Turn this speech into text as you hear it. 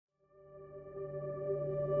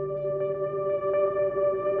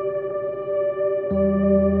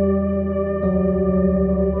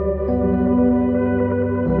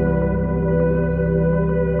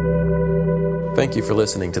Thank you for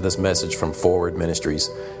listening to this message from Forward Ministries.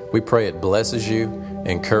 We pray it blesses you,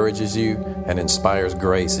 encourages you, and inspires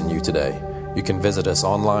grace in you today. You can visit us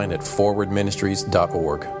online at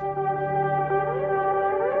forwardministries.org.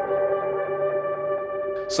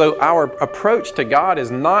 So our approach to God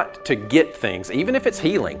is not to get things, even if it's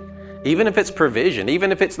healing, even if it's provision,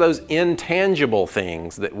 even if it's those intangible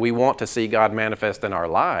things that we want to see God manifest in our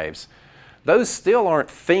lives. Those still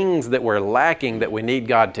aren't things that we're lacking that we need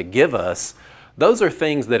God to give us. Those are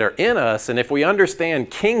things that are in us, and if we understand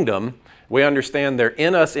kingdom, we understand they're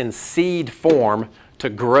in us in seed form to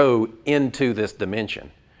grow into this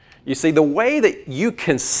dimension. You see, the way that you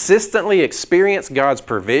consistently experience God's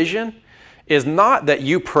provision is not that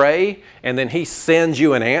you pray and then He sends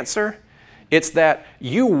you an answer. It's that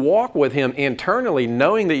you walk with Him internally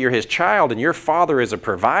knowing that you're His child and your Father is a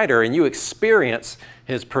provider and you experience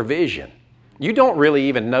His provision. You don't really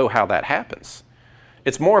even know how that happens.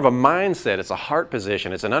 It's more of a mindset, it's a heart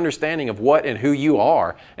position, it's an understanding of what and who you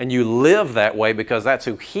are, and you live that way because that's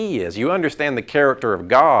who He is. You understand the character of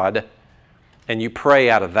God and you pray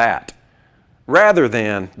out of that rather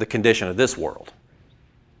than the condition of this world.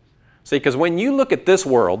 See, because when you look at this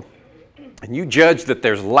world and you judge that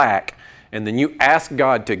there's lack and then you ask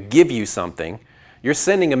God to give you something, you're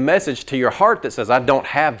sending a message to your heart that says, I don't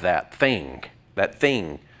have that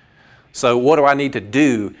thing. So what do I need to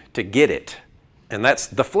do to get it? And that's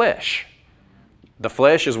the flesh. The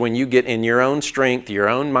flesh is when you get in your own strength, your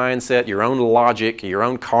own mindset, your own logic, your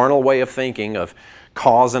own carnal way of thinking of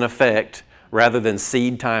cause and effect rather than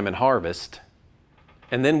seed time and harvest.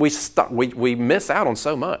 And then we miss out on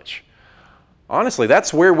so much. Honestly,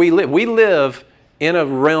 that's where we live. We live in a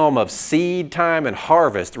realm of seed time and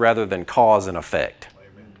harvest rather than cause and effect.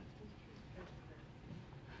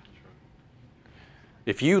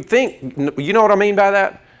 If you think, you know what I mean by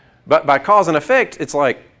that? But by cause and effect, it's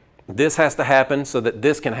like this has to happen so that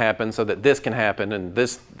this can happen, so that this can happen, and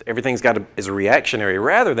this everything's is reactionary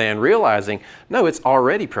rather than realizing, no, it's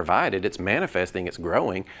already provided, it's manifesting, it's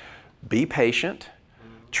growing. Be patient,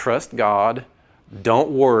 trust God,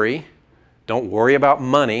 don't worry about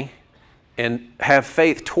money, and have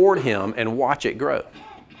faith toward Him and watch it grow.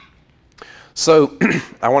 So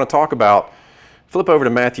I want to talk about, flip over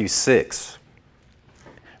to Matthew 6,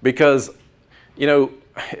 because,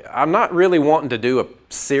 I'm not really wanting to do a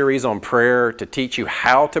series on prayer to teach you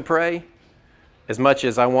how to pray as much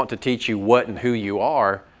as I want to teach you what and who you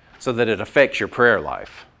are so that it affects your prayer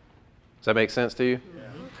life. Does that make sense to you? Yeah.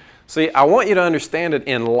 See, I want you to understand it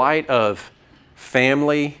in light of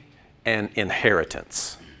family and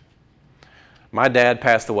inheritance. My dad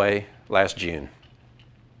passed away last June.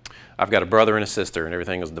 I've got a brother and a sister, and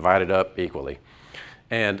everything was divided up equally.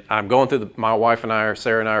 And I'm going through my wife and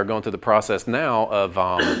Sarah and I are going through the process now of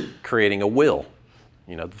creating a will.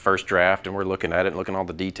 The first draft, and we're looking at it and looking at all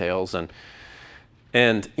the details. And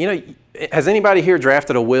has anybody here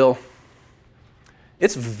drafted a will?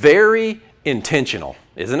 It's very intentional,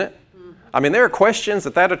 isn't it? I mean, there are questions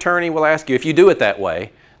that attorney will ask you if you do it that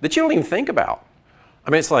way that you don't even think about. I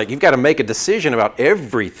mean, it's like you've got to make a decision about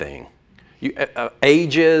everything.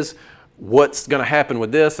 Ages, what's going to happen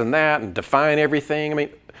with this and that, and define everything. I mean,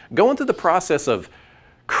 going through the process of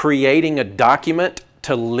creating a document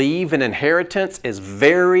to leave an inheritance is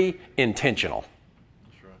very intentional.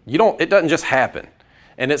 That's right. It doesn't just happen.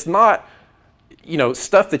 And it's not,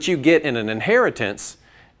 stuff that you get in an inheritance.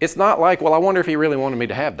 It's not like, well, I wonder if he really wanted me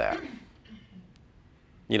to have that.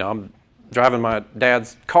 I'm driving my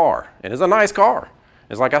dad's car, and it's a nice car.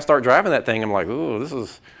 It's like I start driving that thing, I'm like, ooh, this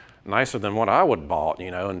is nicer than what I would have bought,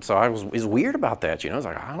 and so I was weird about that, I was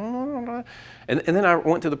like, I don't know. And then I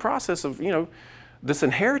went through the process of, this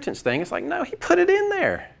inheritance thing. It's like, no, he put it in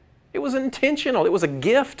there. It was intentional. It was a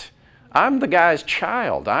gift. I'm the guy's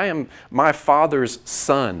child. I am my father's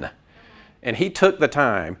son. And he took the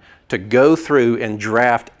time to go through and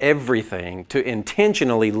draft everything to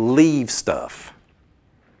intentionally leave stuff.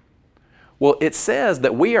 Well, it says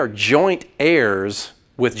that we are joint heirs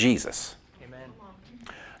with Jesus.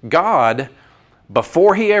 God,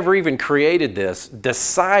 before He ever even created this,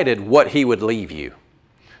 decided what He would leave you.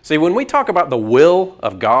 See, when we talk about the will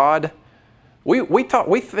of God, we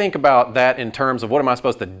think about that in terms of what am I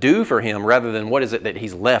supposed to do for Him rather than what is it that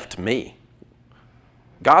He's left me.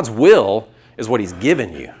 God's will is what He's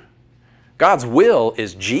given you. God's will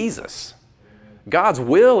is Jesus. God's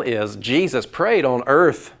will is Jesus prayed on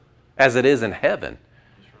earth as it is in heaven.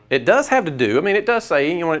 It does have to do, it does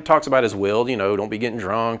say, when it talks about His will, don't be getting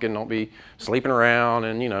drunk and don't be sleeping around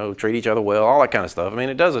and, treat each other well, all that kind of stuff.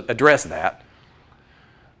 It does address that.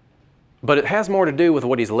 But it has more to do with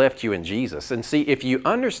what He's left you in Jesus. And see, if you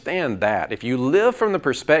understand that, if you live from the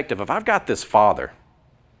perspective of, I've got this Father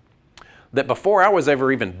that before I was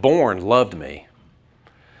ever even born loved me,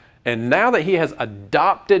 and now that He has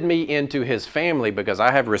adopted me into His family because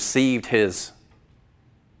I have received His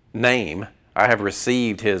name, I have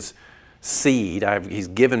received His seed, He's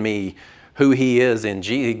given me who He is in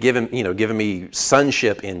Jesus, given me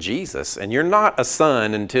sonship in Jesus. And you're not a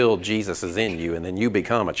son until Jesus is in you, and then you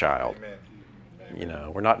become a child.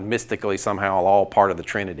 Amen. We're not mystically somehow all part of the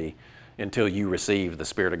Trinity until you receive the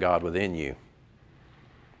Spirit of God within you.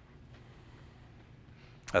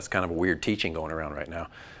 That's kind of a weird teaching going around right now.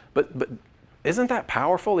 But isn't that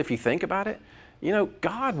powerful if you think about it?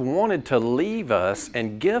 God wanted to leave us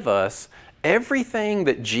and give us everything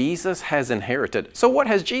that Jesus has inherited. So what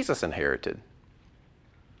has Jesus inherited?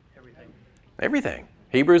 Everything.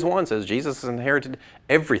 Hebrews 1 says Jesus has inherited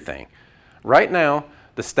everything. Right now,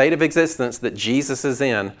 the state of existence that Jesus is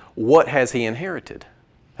in, what has He inherited?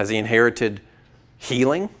 Has He inherited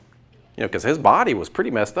healing? Because His body was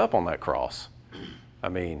pretty messed up on that cross.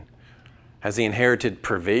 Has He inherited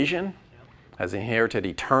provision? Has He inherited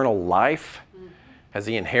eternal life? Has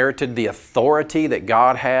He inherited the authority that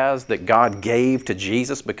God has, that God gave to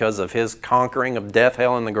Jesus because of His conquering of death,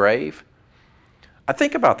 hell, and the grave? I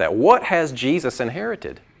think about that. What has Jesus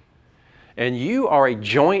inherited? And you are a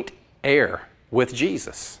joint heir with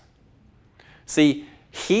Jesus. See,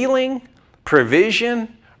 healing,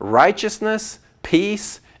 provision, righteousness,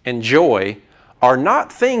 peace, and joy are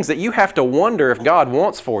not things that you have to wonder if God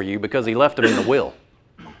wants for you because He left them in the will.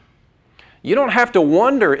 You don't have to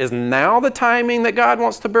wonder, is now the timing that God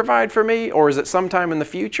wants to provide for me, or is it sometime in the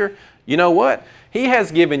future? You know what? He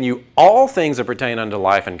has given you all things that pertain unto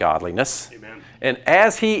life and godliness. Amen. And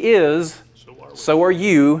as He is, so are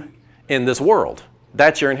you in this world.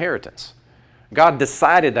 That's your inheritance. God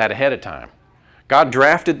decided that ahead of time. God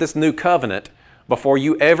drafted this new covenant before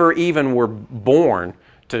you ever even were born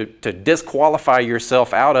to disqualify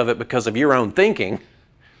yourself out of it because of your own thinking.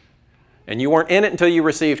 And you weren't in it until you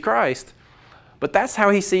received Christ. But that's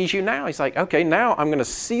how He sees you now. He's like, okay, now I'm going to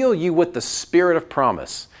seal you with the Spirit of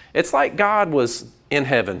promise. It's like God was in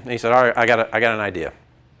heaven. And He said, all right, I got an idea.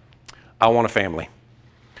 I want a family.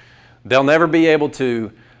 They'll never be able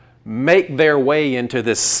to make their way into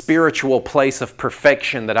this spiritual place of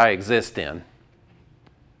perfection that I exist in.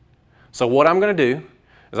 So what I'm going to do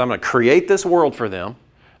is I'm going to create this world for them.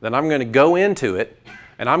 Then I'm going to go into it,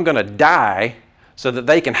 and I'm going to die so that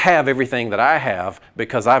they can have everything that I have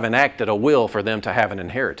because I've enacted a will for them to have an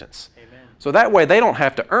inheritance. Amen. So that way they don't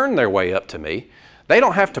have to earn their way up to me. They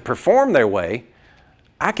don't have to perform their way.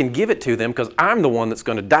 I can give it to them because I'm the one that's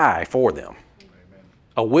going to die for them. Amen.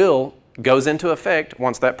 A will goes into effect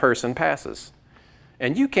once that person passes.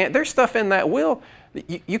 And there's stuff in that will,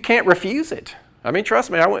 you can't refuse it. Trust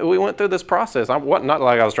me, we went through this process. Not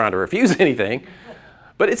like I was trying to refuse anything,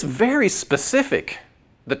 but it's very specific.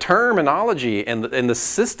 The terminology and the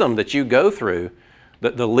system that you go through,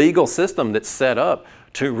 the legal system that's set up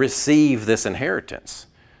to receive this inheritance.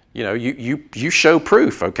 You show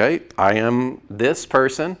proof, okay? I am this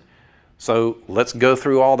person, so let's go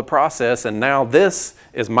through all the process, and now this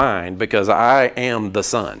is mine because I am the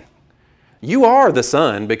Son. You are the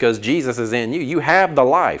Son because Jesus is in you. You have the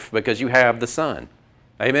life because you have the Son.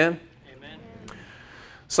 Amen? Amen.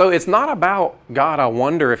 So it's not about, God, I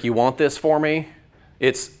wonder if you want this for me.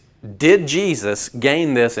 It's, did Jesus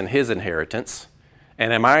gain this in His inheritance?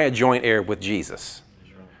 And am I a joint heir with Jesus?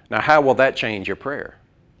 Now, how will that change your prayer?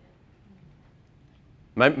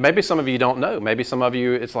 Maybe some of you don't know. Maybe some of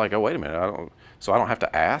you, it's like, oh, wait a minute, I don't have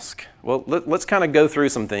to ask? Well, let's kind of go through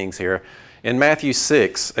some things here. In Matthew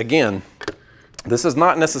 6, again, this is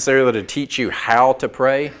not necessarily to teach you how to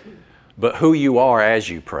pray, but who you are as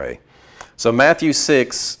you pray. So Matthew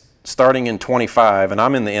 6, starting in 25, and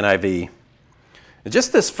I'm in the NIV,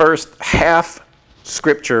 just this first half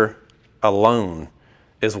scripture alone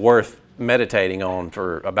is worth meditating on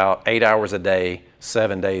for about 8 hours a day,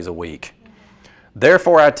 7 days a week.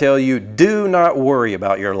 Therefore, I tell you, do not worry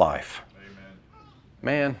about your life.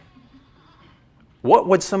 Amen. Man, what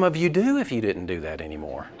would some of you do if you didn't do that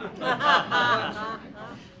anymore?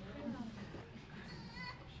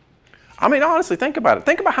 Honestly, think about it.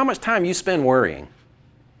 Think about how much time you spend worrying.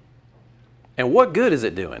 And what good is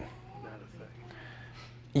it doing?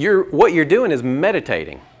 What you're doing is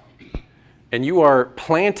meditating. And you are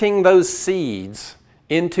planting those seeds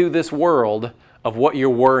into this world of what you're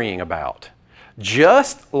worrying about.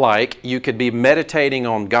 Just like you could be meditating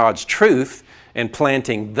on God's truth and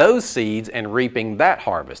planting those seeds and reaping that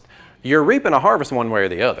harvest. You're reaping a harvest one way or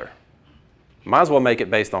the other. Might as well make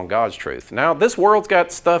it based on God's truth. Now, this world's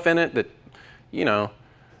got stuff in it that,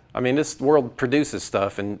 this world produces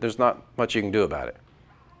stuff and there's not much you can do about it.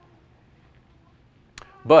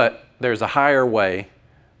 But there's a higher way,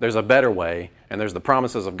 there's a better way, and there's the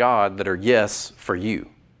promises of God that are yes for you.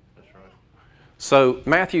 That's right. So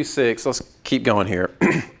Matthew 6, let's keep going here.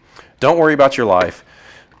 Don't worry about your life,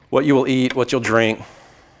 what you will eat, what you'll drink,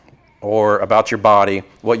 or about your body,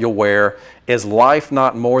 what you'll wear. Is life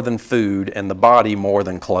not more than food and the body more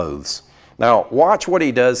than clothes? Now, watch what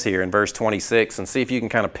he does here in verse 26 and see if you can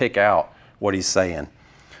kind of pick out what he's saying.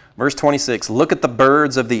 Verse 26, look at the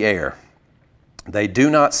birds of the air. They do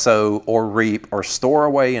not sow or reap or store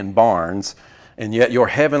away in barns, and yet your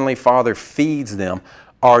heavenly Father feeds them.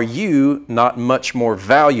 Are you not much more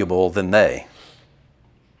valuable than they?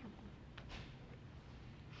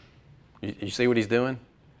 You see what he's doing?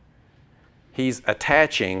 He's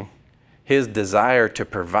attaching his desire to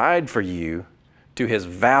provide for you to his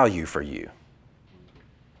value for you.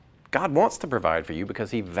 God wants to provide for you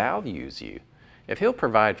because he values you. If he'll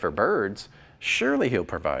provide for birds, surely he'll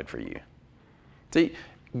provide for you. See,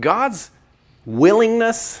 God's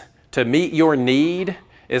willingness to meet your need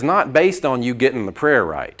is not based on you getting the prayer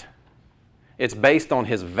right. It's based on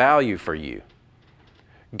his value for you.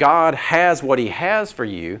 God has what he has for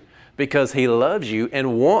you because he loves you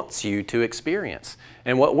and wants you to experience.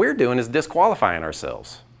 And what we're doing is disqualifying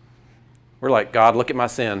ourselves. We're like, God, look at my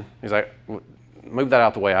sin. He's like, move that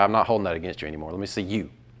out the way. I'm not holding that against you anymore. Let me see you.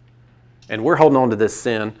 And we're holding on to this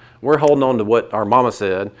sin. We're holding on to what our mama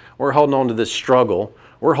said. We're holding on to this struggle.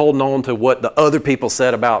 We're holding on to what the other people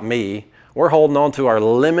said about me. We're holding on to our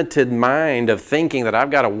limited mind of thinking that I've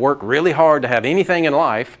got to work really hard to have anything in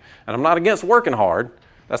life. And I'm not against working hard.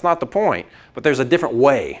 That's not the point. But there's a different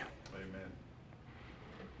way. Amen.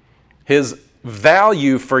 His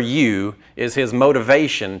value for you is his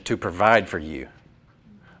motivation to provide for you.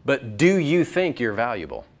 But do you think you're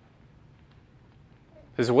valuable?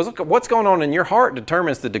 Because what's going on in your heart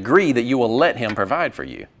determines the degree that you will let him provide for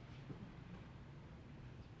you.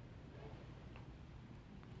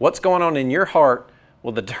 What's going on in your heart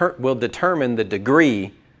will determine the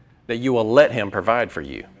degree that you will let him provide for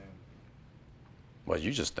you. Well,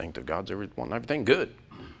 you just think that God's wanting everything good.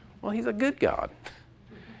 Well, he's a good God.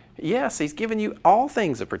 Yes, he's given you all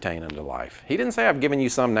things that pertain unto life. He didn't say, I've given you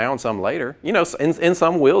some now and some later. In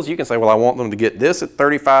some wills, you can say, well, I want them to get this at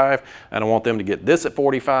 35, and I want them to get this at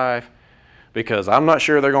 45, because I'm not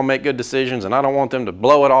sure they're going to make good decisions, and I don't want them to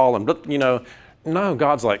blow it all. And, no,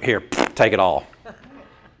 God's like, here, take it all.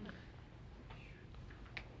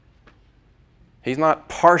 He's not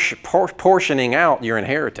portioning out your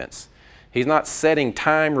inheritance. He's not setting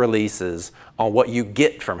time releases on what you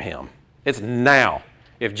get from him. It's now.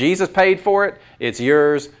 If Jesus paid for it, it's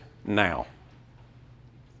yours now.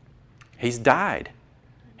 He's died.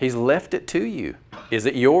 He's left it to you. Is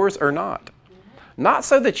it yours or not? Not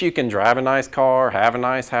so that you can drive a nice car, have a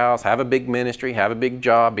nice house, have a big ministry, have a big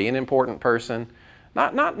job, be an important person.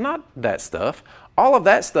 Not that stuff. All of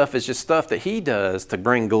that stuff is just stuff that he does to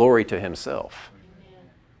bring glory to himself.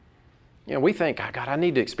 We think, oh, God, I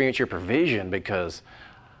need to experience your provision because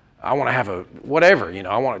I want to have a whatever,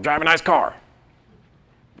 I want to drive a nice car.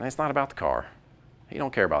 And it's not about the car. He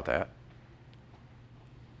don't care about that.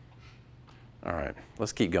 All right,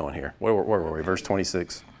 let's keep going here. Where were we? Verse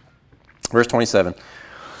 26. Verse 27.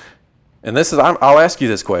 And I'll ask you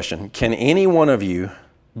this question. Can any one of you,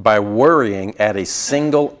 by worrying, add a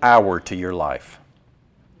single hour to your life?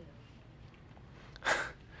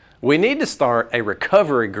 We need to start a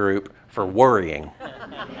recovery group for worrying.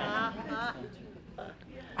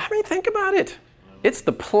 Think about it. It's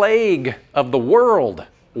the plague of the world.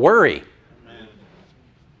 Worry.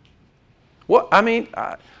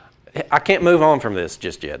 I can't move on from this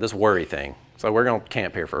just yet, this worry thing. So we're going to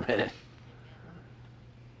camp here for a minute.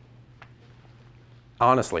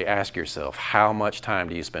 Honestly, ask yourself, how much time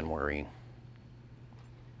do you spend worrying?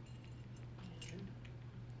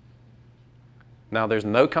 Now, there's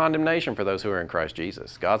no condemnation for those who are in Christ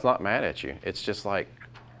Jesus. God's not mad at you. It's just like,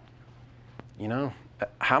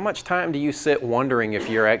 how much time do you sit wondering if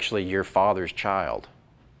you're actually your Father's child?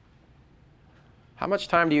 How much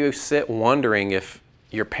time do you sit wondering if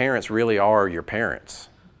your parents really are your parents?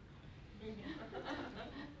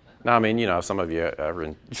 Now, some of you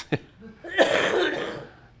ever,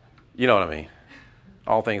 you know what I mean?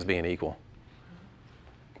 All things being equal.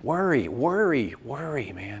 Worry,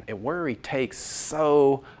 man. Worry takes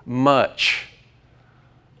so much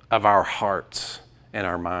of our hearts and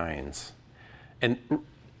our minds. And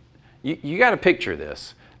you got to picture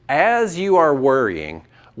this. As you are worrying,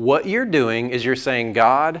 what you're doing is you're saying,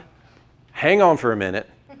 God, hang on for a minute.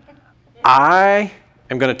 I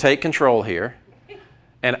am going to take control here.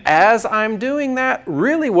 And as I'm doing that,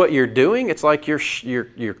 really what you're doing, it's like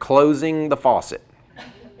you're closing the faucet.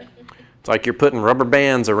 It's like you're putting rubber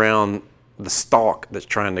bands around the stalk that's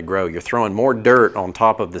trying to grow. You're throwing more dirt on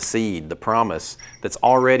top of the seed, the promise that's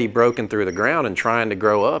already broken through the ground and trying to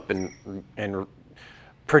grow up and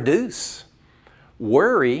produce.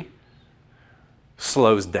 Worry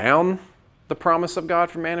slows down the promise of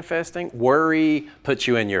God from manifesting. Worry puts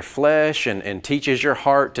you in your flesh and teaches your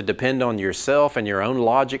heart to depend on yourself and your own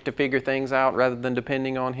logic to figure things out rather than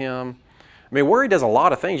depending on Him. I mean, worry does a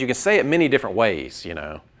lot of things. You can say it many different ways, you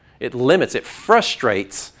know. It limits, it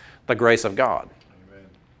frustrates the grace of God. Amen.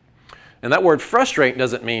 And that word frustrate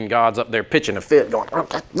doesn't mean God's up there pitching a fit going, oh,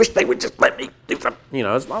 I wish they would just let me do something. You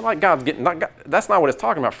know, it's not like God's getting, that's not what it's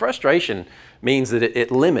talking about. Frustration means that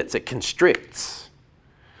it limits, it constricts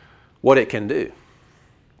what it can do.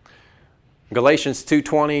 Galatians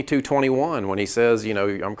 2:20, 2:21, when he says, you know,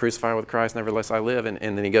 I'm crucified with Christ, nevertheless I live. And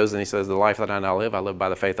then he goes and he says, the life that I now live, I live by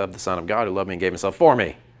the faith of the Son of God who loved me and gave himself for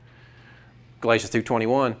me. Galatians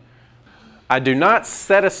 2:21. I do not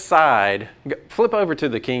set aside, flip over to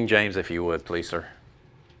the King James if you would, please, sir.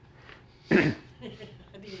 I think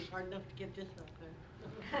it's hard enough to get this up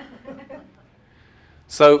there.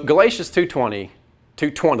 So Galatians 2:20,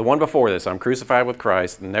 the one before this, I'm crucified with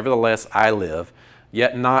Christ, nevertheless I live,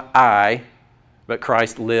 yet not I, but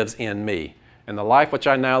Christ lives in me. And the life which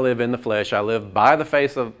I now live in the flesh, I live by the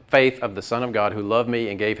faith of the Son of God who loved me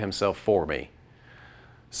and gave himself for me.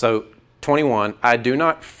 So 21, I do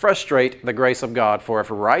not frustrate the grace of God, for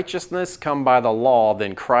if righteousness come by the law,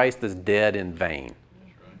 then Christ is dead in vain.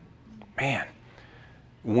 Man,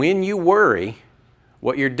 when you worry,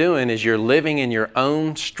 what you're doing is you're living in your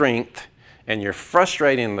own strength and you're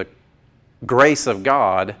frustrating the grace of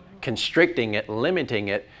God, constricting it, limiting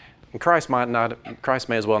it, and Christ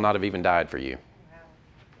may as well not have even died for you.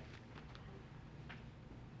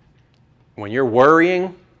 When you're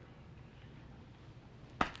worrying,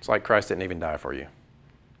 it's like Christ didn't even die for you.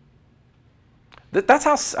 That's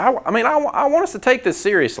how, I want us to take this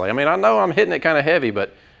seriously. I mean, I know I'm hitting it kind of heavy,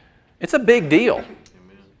 but it's a big deal. Amen.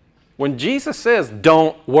 When Jesus says,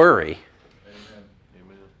 don't worry,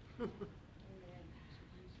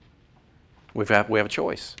 we have a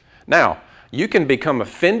choice. Now, you can become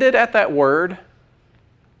offended at that word,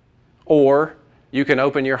 or you can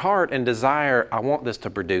open your heart and desire, I want this to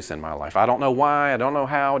produce in my life. I don't know why, I don't know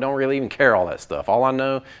how, I don't really even care all that stuff. All I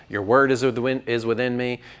know, your word is within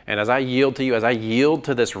me, and as I yield to you, as I yield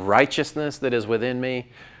to this righteousness that is within me,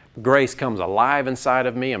 grace comes alive inside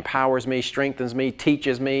of me, empowers me, strengthens me,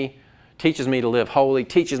 teaches me to live holy,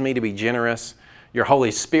 teaches me to be generous. Your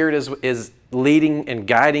Holy Spirit is leading and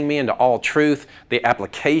guiding me into all truth, the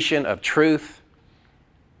application of truth.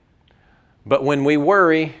 But when we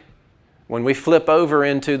worry, when we flip over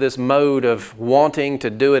into this mode of wanting to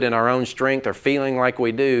do it in our own strength or feeling like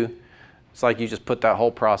we do, it's like you just put that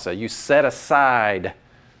whole process. You set aside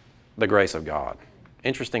the grace of God.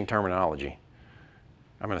 Interesting terminology.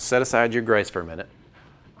 I'm going to set aside your grace for a minute.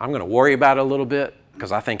 I'm going to worry about it a little bit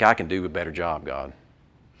because I think I can do a better job, God.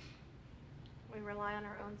 We rely on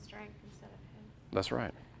our own strength instead of His. That's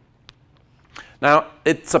right. Now,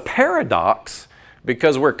 it's a paradox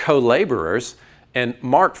because we're co-laborers. And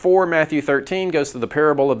Mark 4, Matthew 13 goes to the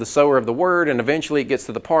parable of the sower of the word, and eventually it gets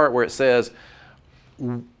to the part where it says,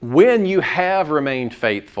 when you have remained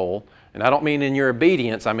faithful, and I don't mean in your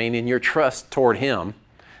obedience, I mean in your trust toward Him,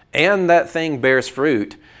 and that thing bears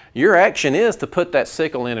fruit, your action is to put that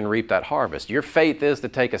sickle in and reap that harvest. Your faith is to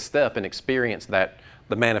take a step and experience the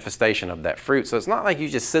manifestation of that fruit. So it's not like you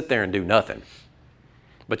just sit there and do nothing,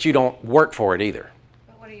 but you don't work for it either.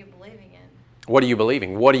 What are you believing in? What are you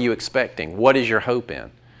believing? What are you expecting? What is your hope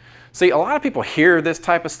in? See, a lot of people hear this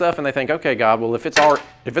type of stuff and they think, okay, God, well, if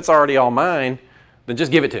it's already all mine, then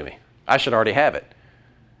just give it to me. I should already have it.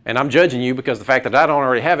 And I'm judging you because the fact that I don't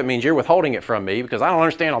already have it means you're withholding it from me because I don't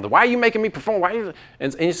understand all the, why are you making me perform? And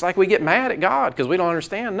it's like we get mad at God because we don't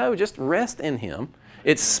understand. No, just rest in Him.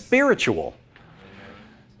 It's spiritual.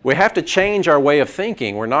 We have to change our way of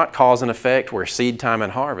thinking. We're not cause and effect. We're seed time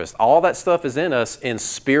and harvest. All that stuff is in us in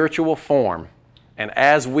spiritual form. And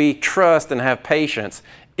as we trust and have patience,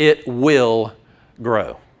 it will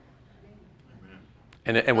grow.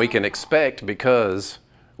 And we can expect because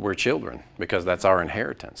we're children, because that's our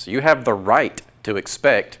inheritance. You have the right to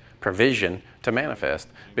expect provision to manifest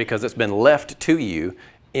because it's been left to you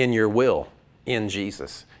in your will, in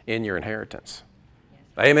Jesus, in your inheritance.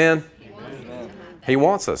 Amen? He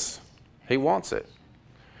wants us. He wants it.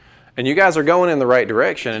 And you guys are going in the right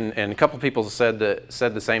direction. And a couple people said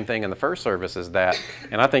the same thing in the first service as that.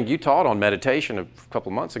 And I think you taught on meditation a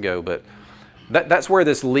couple of months ago. But that's where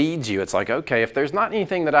this leads you. It's like, okay, if there's not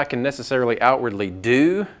anything that I can necessarily outwardly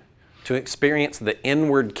do to experience the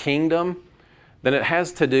inward kingdom, then it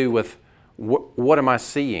has to do with what am I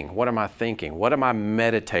seeing? What am I thinking? What am I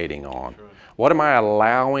meditating on? What am I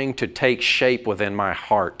allowing to take shape within my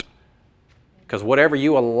heart? Because whatever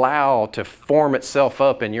you allow to form itself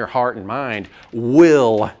up in your heart and mind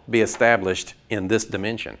will be established in this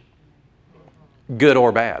dimension, good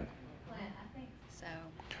or bad.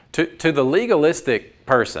 To the legalistic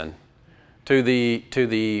person, to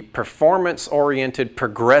the performance-oriented,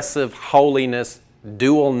 progressive, holiness,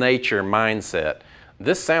 dual nature mindset,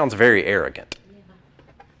 this sounds very arrogant.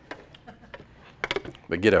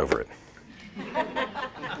 But get over it.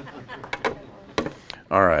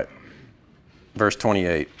 All right. Verse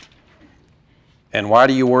 28. And why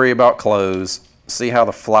do you worry about clothes? See how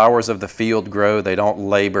the flowers of the field grow. They don't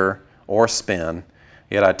labor or spin.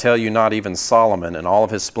 Yet I tell you, not even Solomon in all of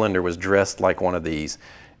his splendor was dressed like one of these.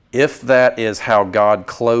 If that is how God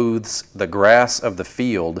clothes the grass of the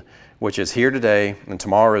field, which is here today and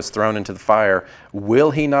tomorrow is thrown into the fire,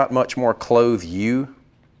 will he not much more clothe you?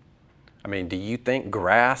 I mean, do you think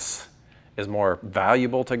grass is more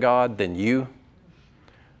valuable to God than you?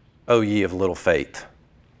 O ye of little faith.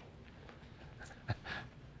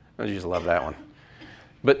 I just love that one.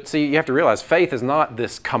 But see, you have to realize faith is not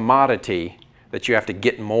this commodity that you have to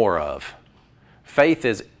get more of. Faith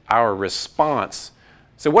is our response.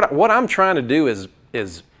 So what I'm trying to do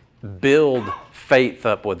is build faith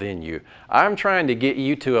up within you. I'm trying to get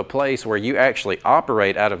you to a place where you actually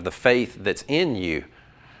operate out of the faith that's in you.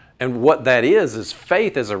 And what that is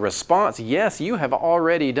faith is a response. Yes, you have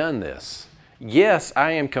already done this. Yes,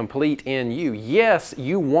 I am complete in you. Yes,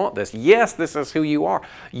 you want this. Yes, this is who you are.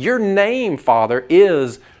 Your name, Father,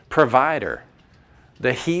 is provider,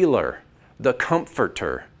 the healer, the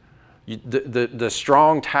comforter, the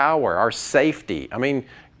strong tower, our safety. I mean,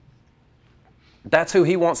 that's who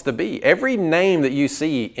he wants to be. Every name that you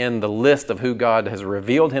see in the list of who God has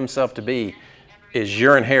revealed himself to be is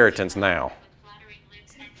your inheritance now.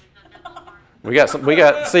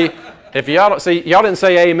 See, if y'all don't see, y'all didn't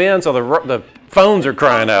say amen, so the phones are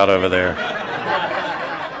crying out over there.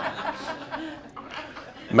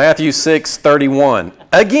 Matthew 6:31.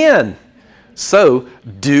 Again, so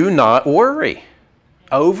do not worry,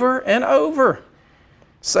 over and over,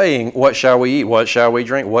 saying, what shall we eat? What shall we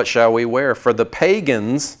drink? What shall we wear? For the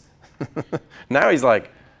pagans, now he's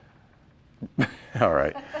like, all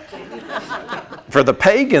right. For the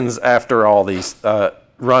pagans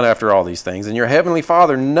run after all these things, and your heavenly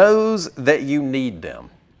Father knows that you need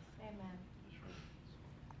them. Amen.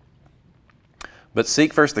 But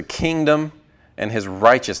seek first the kingdom and his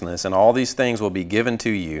righteousness, and all these things will be given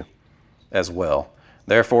to you as well.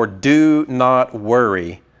 Therefore, do not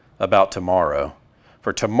worry about tomorrow,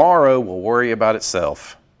 for tomorrow will worry about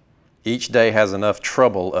itself. Each day has enough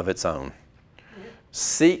trouble of its own.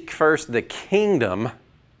 Seek first the kingdom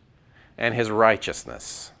and his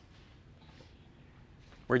righteousness.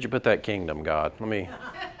 Where'd you put that kingdom, God?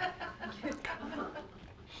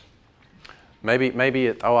 Maybe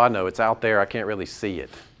it, I know, it's out there. I can't really see it.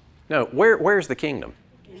 No, where's the kingdom?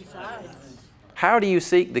 Inside. How do you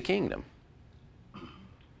seek the kingdom? Be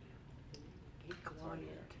quiet.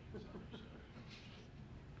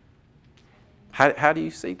 How do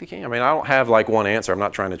you seek the kingdom? I mean, I don't have like one answer. I'm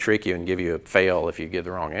not trying to trick you and give you a fail if you give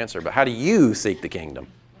the wrong answer. But how do you seek the kingdom?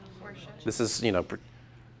 Worship. This is,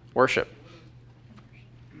 worship.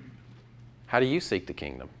 How do you seek the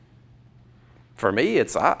kingdom? For me,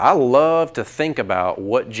 it's I love to think about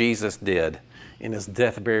what Jesus did in his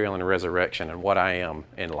death, burial, and resurrection and what I am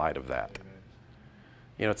in light of that.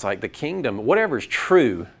 It's like the kingdom, whatever's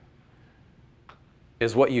true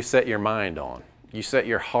is what you set your mind on. You set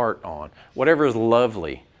your heart on. Whatever is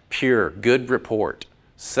lovely, pure, good report.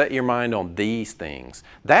 Set your mind on these things.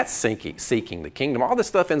 That's seeking the kingdom. All this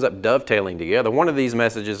stuff ends up dovetailing together. One of these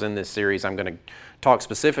messages in this series, I'm going to talk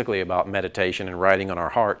specifically about meditation and writing on our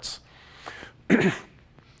hearts.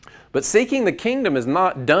 But seeking the kingdom is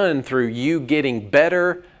not done through you getting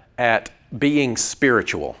better at being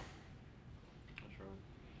spiritual.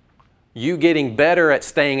 You getting better at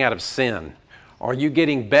staying out of sin. Are you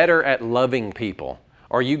getting better at loving people?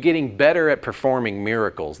 Are you getting better at performing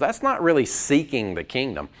miracles? That's not really seeking the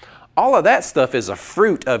kingdom. All of that stuff is a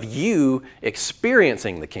fruit of you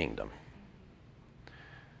experiencing the kingdom.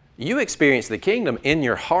 You experience the kingdom in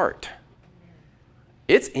your heart.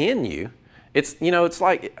 It's in you. It's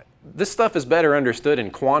like this stuff is better understood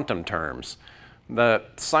in quantum terms. The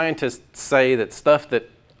scientists say that stuff that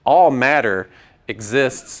all matter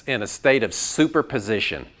exists in a state of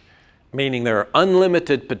superposition, meaning there are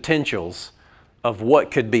unlimited potentials of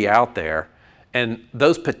what could be out there, and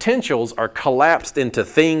those potentials are collapsed into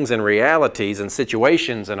things and realities and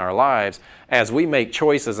situations in our lives as we make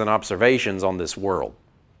choices and observations on this world.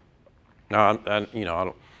 Now,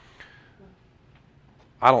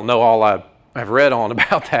 I don't know all I've read on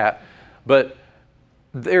about that, but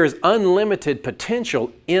there's unlimited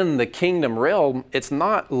potential in the kingdom realm. It's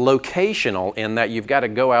not locational in that you've got to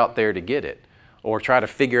go out there to get it or try to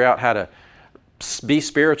figure out how to be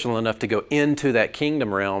spiritual enough to go into that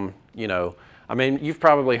kingdom realm. I mean, you've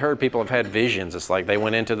probably heard people have had visions. It's like they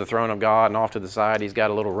went into the throne of God and off to the side, he's got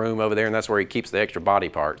a little room over there, and that's where he keeps the extra body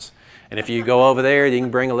parts. And if you go over there, you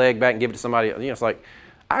can bring a leg back and give it to somebody. It's like,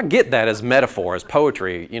 I get that as metaphor, as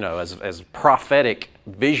poetry, as prophetic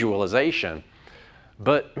visualization.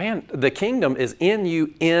 But man, the kingdom is in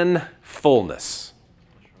you in fullness.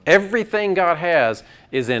 Everything God has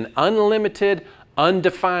is in unlimited,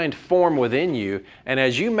 undefined form within you. And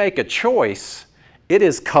as you make a choice, it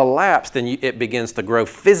is collapsed and it begins to grow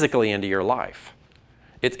physically into your life.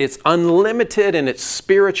 It's unlimited in its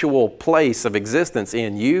spiritual place of existence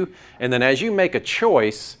in you. And then as you make a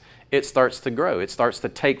choice, it starts to grow. It starts to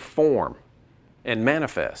take form and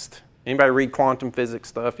manifest. Anybody read quantum physics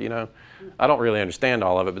stuff, I don't really understand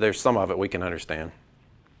all of it, but there's some of it we can understand.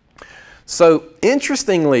 So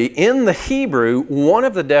interestingly, in the Hebrew, one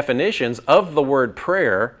of the definitions of the word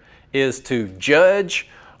prayer is to judge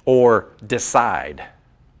or decide.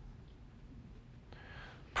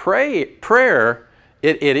 Prayer,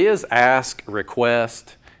 it is ask,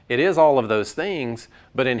 request, it is all of those things,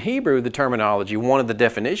 but in Hebrew, the terminology, one of the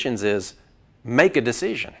definitions is make a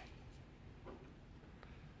decision.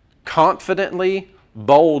 Confidently,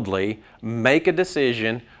 boldly make a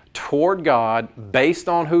decision toward God based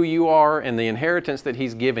on who you are and the inheritance that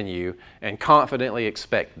He's given you, and confidently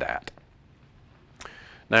expect that.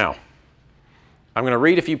 Now, I'm going to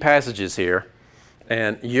read a few passages here,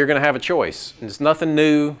 and you're going to have a choice. It's nothing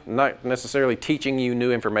new, not necessarily teaching you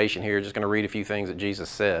new information here, just going to read a few things that Jesus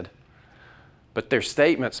said. But they're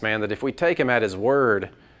statements, man, that if we take Him at His word,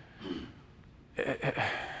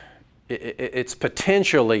 it's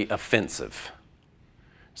potentially offensive.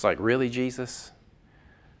 It's like, really, Jesus?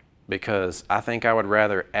 Because I think I would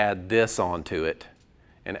rather add this onto it,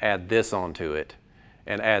 and add this onto it,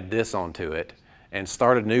 and add this onto it, and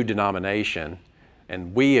start a new denomination,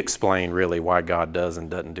 and we explain really why God does and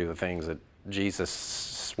doesn't do the things that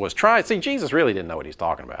Jesus was trying. See, Jesus really didn't know what He's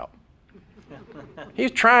talking about. He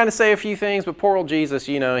was trying to say a few things, but poor old Jesus,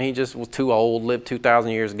 he just was too old, lived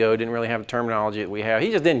 2,000 years ago, didn't really have the terminology that we have.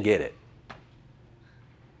 He just didn't get it.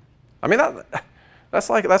 I mean, that's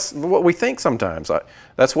what we think sometimes.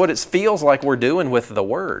 That's what it feels like we're doing with the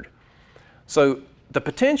Word. So the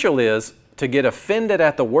potential is to get offended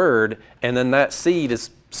at the Word, and then that seed is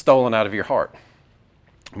stolen out of your heart.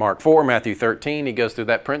 Mark 4, Matthew 13, he goes through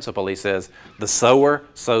that principle. He says, the sower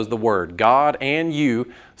sows the Word. God and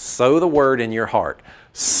you sow the Word in your heart.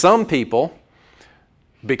 Some people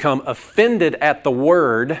become offended at the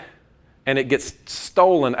Word, and it gets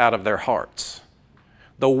stolen out of their hearts.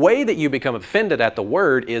 The way that you become offended at the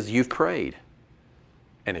Word is you've prayed,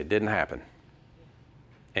 and it didn't happen,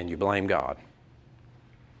 and you blame God.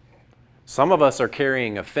 Some of us are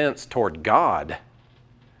carrying offense toward God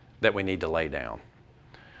that we need to lay down.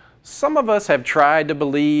 Some of us have tried to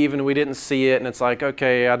believe and we didn't see it, and it's like,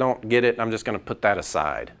 okay, I don't get it, I'm just going to put that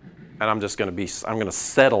aside. And I'm going to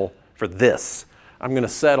settle for this. I'm going to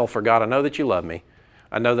settle for God. I know that you love me.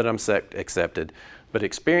 I know that I'm accepted. But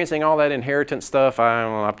experiencing all that inheritance stuff,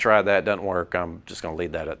 I've tried that, it doesn't work. I'm just going to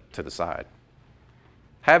leave that to the side.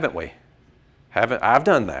 Haven't we? I've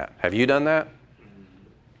done that. Have you done that?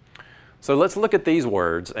 So let's look at these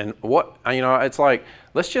words, and it's like,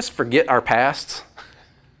 let's just forget our pasts.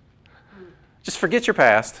 Just forget your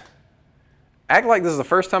past. Act like this is the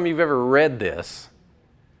first time you've ever read this.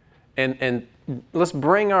 And let's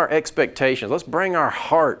bring our expectations, let's bring our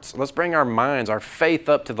hearts, let's bring our minds, our faith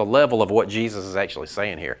up to the level of what Jesus is actually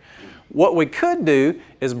saying here. What we could do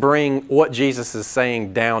is bring what Jesus is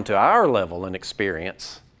saying down to our level and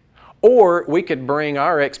experience, or we could bring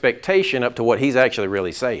our expectation up to what He's actually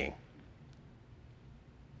really saying.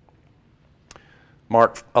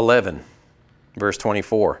 Mark 11, verse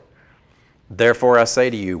 24. Therefore I say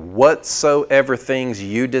to you, whatsoever things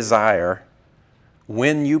you desire,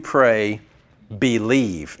 when you pray,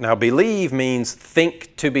 believe. Now, believe means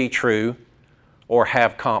think to be true or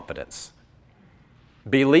have confidence.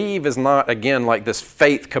 Believe is not, again, like this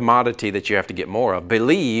faith commodity that you have to get more of.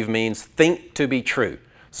 Believe means think to be true.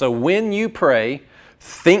 So when you pray,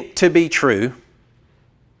 think to be true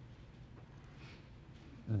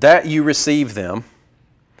that you receive them,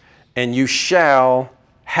 and you shall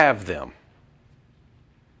have them.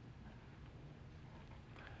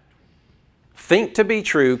 Think to be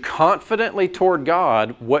true confidently toward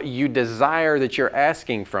God what you desire that you're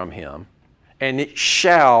asking from Him, and it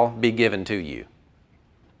shall be given to you.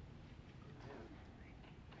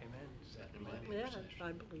 Yeah,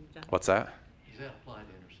 I believe that. What's that? Is that applied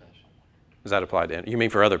to intercession? Does that apply to, you mean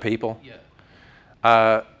for other people?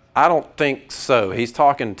 Yeah. I don't think so. He's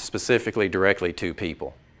talking specifically directly to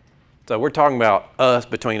people. So we're talking about us,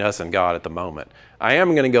 between us and God at the moment. I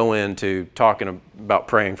am going to go into talking about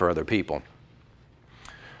praying for other people.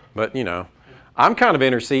 But, I'm kind of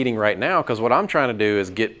interceding right now because what I'm trying to do is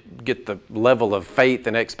get the level of faith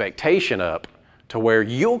and expectation up to where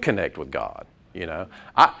you'll connect with God.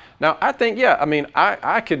 I think,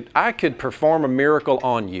 I could perform a miracle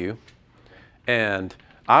on you, and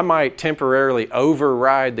I might temporarily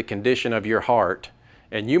override the condition of your heart,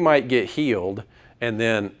 and you might get healed, and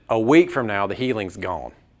then a week from now the healing's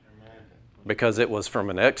gone. Because it was from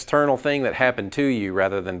an external thing that happened to you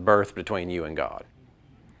rather than birth between you and God.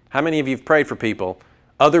 How many of you have prayed for people,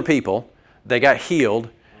 other people, they got healed,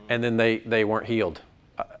 and then they weren't healed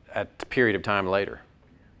at a period of time later?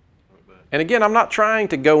 And again, I'm not trying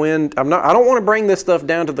to go in, I don't want to bring this stuff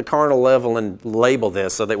down to the carnal level and label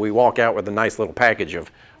this so that we walk out with a nice little package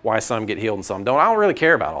of why some get healed and some don't. I don't really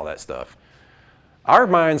care about all that stuff. Our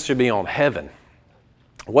minds should be on heaven.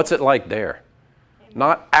 What's it like there?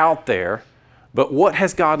 Not out there, but what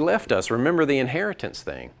has God left us? Remember the inheritance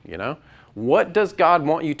thing, What does God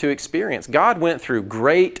want you to experience? God went through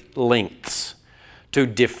great lengths to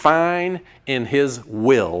define in His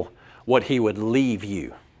will what He would leave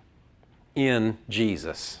you in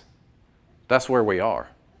Jesus. That's where we are.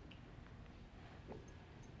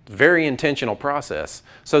 Very intentional process.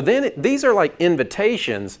 So then these are like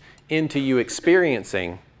invitations into you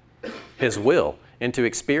experiencing His will, into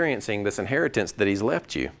experiencing this inheritance that He's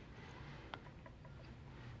left you.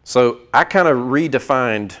 So I kind of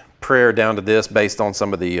redefined prayer down to this based on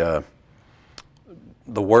some of the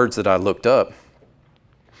words that I looked up.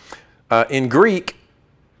 In Greek,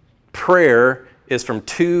 prayer is from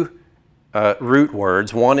two root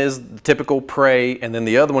words. One is the typical pray, and then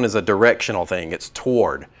the other one is a directional thing. It's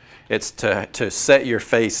toward. It's to set your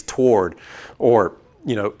face toward, or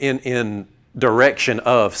in direction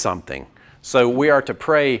of something. So we are to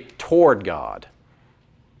pray toward God.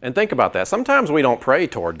 And think about that. Sometimes we don't pray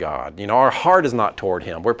toward God. Our heart is not toward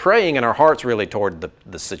Him. We're praying and our heart's really toward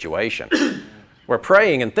the situation. We're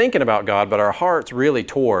praying and thinking about God, but our heart's really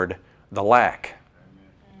toward the lack.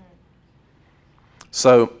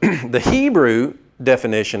 So the Hebrew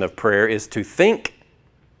definition of prayer is to think,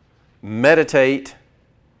 meditate,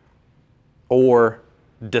 or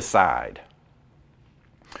decide.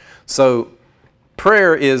 So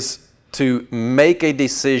prayer is to make a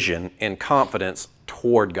decision in confidence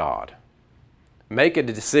toward God. Make a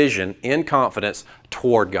decision in confidence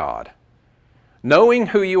toward God. Knowing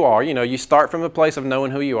who you are, you start from the place of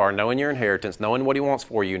knowing who you are, knowing your inheritance, knowing what He wants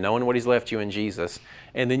for you, knowing what He's left you in Jesus,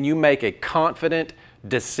 and then you make a confident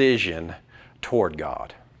decision toward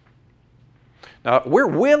God. Now, we're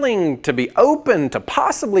willing to be open to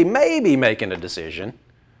possibly maybe making a decision,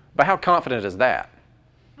 but how confident is that?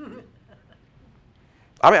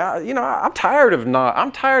 I'm tired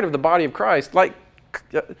of the body of Christ. Like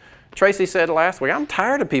Tracy said last week, I'm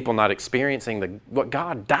tired of people not experiencing what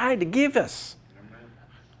God died to give us.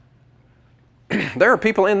 There are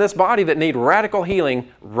people in this body that need radical healing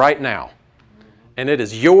right now. And it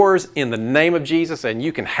is yours in the name of Jesus, and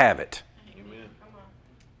you can have it. Amen.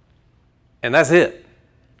 And that's it.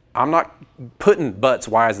 I'm not putting buts,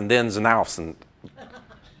 whys, and thens, and outs, and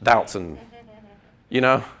doubts, and,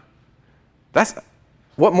 That's,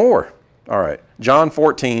 what more? All right, John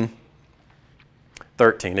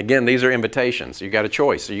 14:13. Again, these are invitations. You got a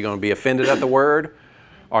choice. Are you going to be offended at the word,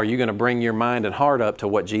 or are you going to bring your mind and heart up to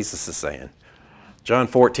what Jesus is saying? John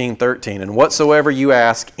 14:13, and whatsoever you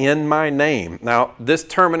ask in my name. Now, this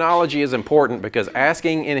terminology is important because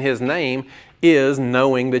asking in His name is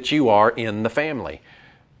knowing that you are in the family.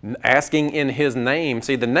 Asking in His name,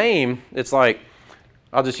 see the name, it's like,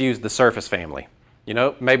 I'll just use the Surface family.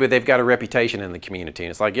 Maybe they've got a reputation in the community,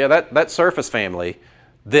 and it's like, yeah, that Surface family,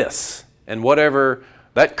 this, and whatever,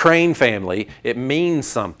 that Crane family, it means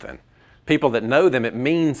something. People that know them, it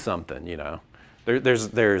means something,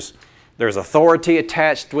 There's authority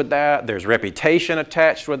attached with that. There's reputation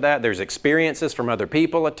attached with that. There's experiences from other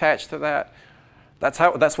people attached to that.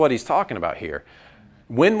 That's what he's talking about here.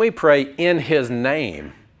 When we pray in His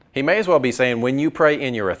name, he may as well be saying when you pray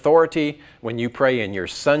in your authority, when you pray in your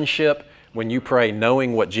sonship, when you pray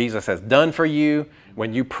knowing what Jesus has done for you,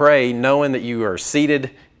 when you pray knowing that you are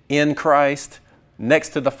seated in Christ, next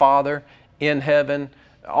to the Father, in heaven,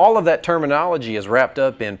 all of that terminology is wrapped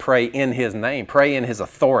up in pray in His name, pray in His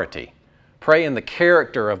authority, pray in the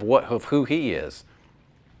character of who He is,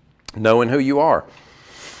 knowing who you are.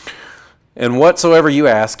 And whatsoever you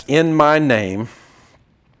ask in my name,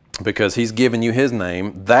 because He's given you His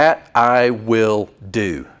name, that I will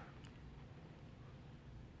do.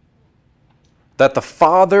 That the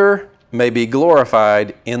Father may be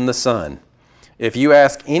glorified in the Son. If you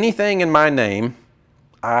ask anything in my name,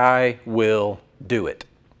 I will do it.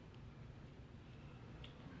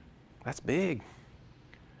 That's big.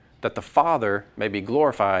 That the Father may be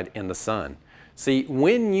glorified in the Son. See,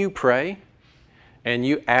 when you pray and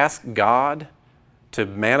you ask God to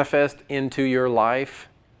manifest into your life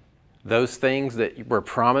those things that were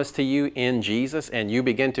promised to you in Jesus, and you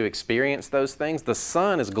begin to experience those things, the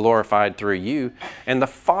Son is glorified through you, and the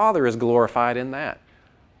Father is glorified in that.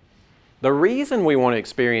 The reason we want to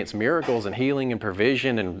experience miracles and healing and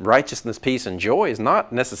provision and righteousness, peace, and joy is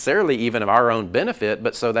not necessarily even of our own benefit,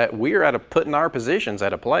 but so that we're putting our positions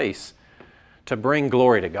at a place to bring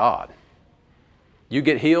glory to God. You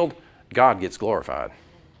get healed, God gets glorified.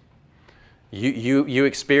 You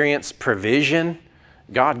experience provision,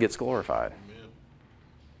 God gets glorified. Amen.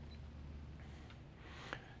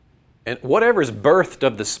 And whatever is birthed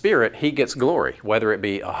of the Spirit, He gets glory, whether it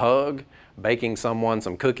be a hug, baking someone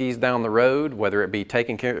some cookies down the road, whether it be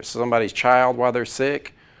taking care of somebody's child while they're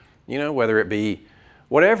sick, whether it be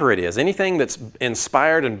whatever it is, anything that's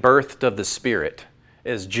inspired and birthed of the Spirit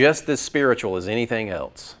is just as spiritual as anything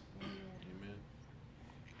else. Amen.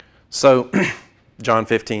 So, John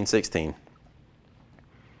 15:16.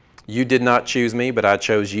 You did not choose me, but I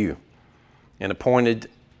chose you, and appointed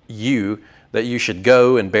you that you should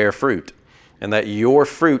go and bear fruit, and that your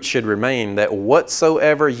fruit should remain, that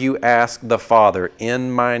whatsoever you ask the Father in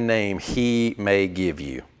my name, He may give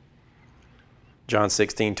you. John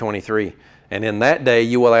 16:23. And in that day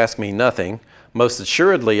you will ask me nothing. Most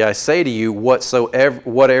assuredly I say to you,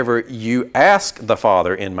 whatever you ask the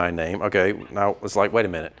Father in my name. Okay, now it's like, wait a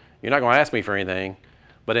minute. You're not going to ask me for anything,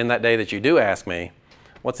 but in that day that you do ask me,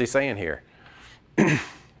 what's He saying here?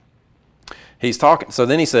 He's talking, so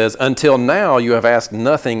then He says, until now you have asked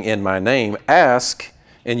nothing in my name. Ask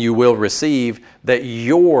and you will receive, that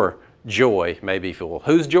your joy may be full.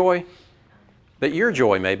 Whose joy? That your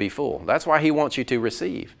joy may be full. That's why He wants you to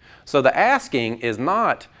receive. So the asking is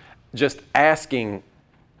not just asking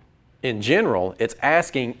in general, it's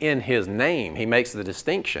asking in His name. He makes the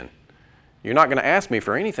distinction. You're not going to ask me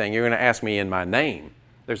for anything, you're going to ask me in my name.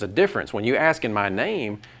 There's a difference. When you ask in my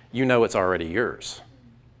name, you know it's already yours.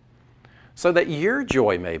 So that your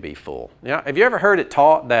joy may be full. Have you ever heard it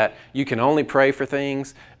taught that you can only pray for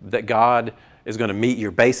things that God is going to meet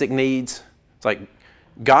your basic needs? It's like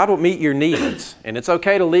God will meet your needs, and it's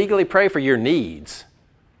okay to legally pray for your needs.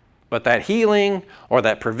 But that healing or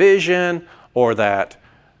that provision or that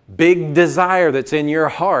big desire that's in your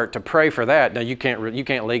heart to pray for that, no, you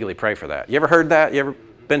can't legally pray for that. You ever heard that? You ever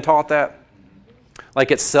been taught that? Like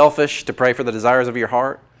it's selfish to pray for the desires of your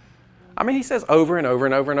heart? I mean, He says over and over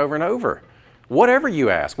and over and over and over. Whatever you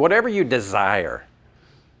ask, whatever you desire,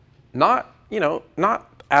 not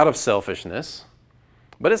out of selfishness,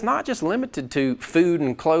 but it's not just limited to food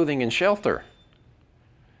and clothing and shelter.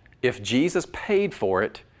 If Jesus paid for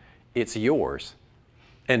it, it's yours.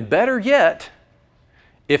 And better yet,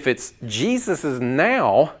 if it's Jesus's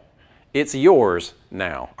now, it's yours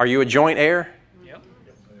now. Are you a joint heir? Yep.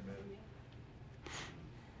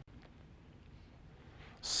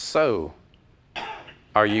 So,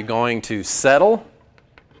 are you going to settle?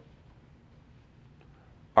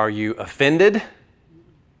 Are you offended?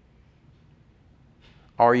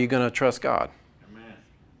 Are you going to trust God? Amen.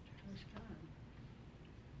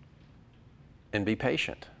 And be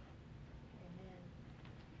patient.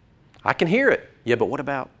 I can hear it. Yeah, but what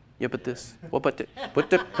about? Yeah, but this. What but the?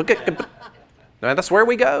 Now that's where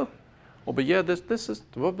we go. Well, but yeah, this is.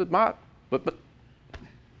 But.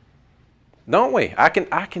 Don't we? I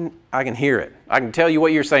can hear it. I can tell you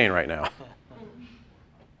what you're saying right now.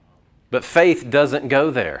 But faith doesn't go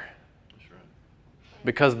there. That's right.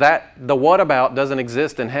 Because the what about doesn't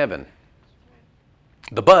exist in heaven.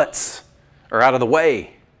 The buts are out of the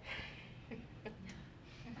way.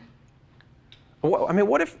 I mean,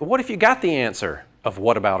 what if you got the answer of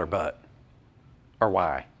what about or but or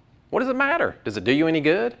why? What does it matter? Does it do you any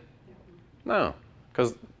good? No,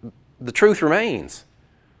 because the truth remains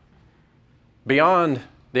beyond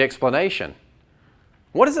the explanation.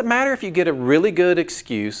 What does it matter if you get a really good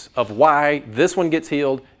excuse of why this one gets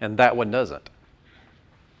healed and that one doesn't?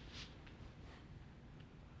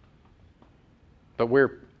 But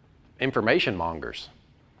we're information mongers.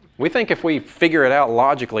 We think if we figure it out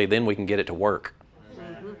logically, then we can get it to work.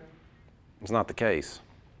 It's not the case.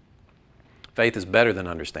 Faith is better than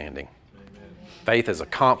understanding. Faith is a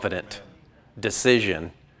confident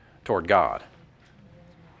decision toward God.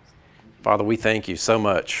 Father, we thank you so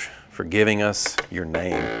much for giving us your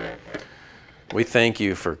name. We thank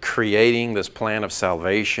you for creating this plan of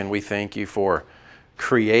salvation. We thank you for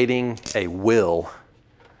creating a will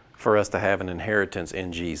for us to have an inheritance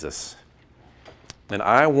in Jesus. And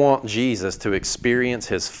I want Jesus to experience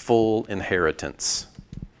his full inheritance.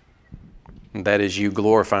 And that is you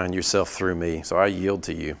glorifying yourself through me. So I yield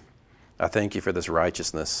to you. I thank you for this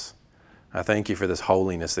righteousness. I thank you for this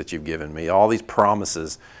holiness that you've given me. All these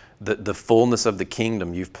promises, the fullness of the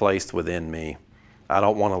kingdom you've placed within me. I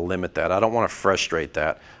don't want to limit that. I don't want to frustrate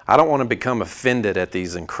that. I don't want to become offended at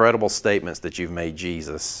these incredible statements that you've made,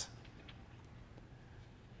 Jesus.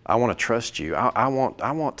 I want to trust you. I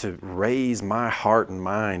want to raise my heart and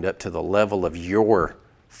mind up to the level of your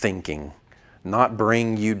thinking, not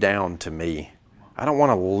bring you down to me. I don't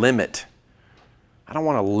want to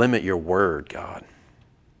limit your word, God.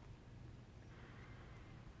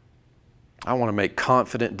 I want to make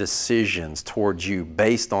confident decisions towards you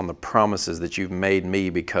based on the promises that you've made me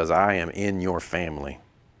because I am in your family,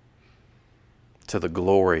 to the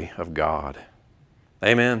glory of God.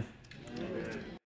 Amen.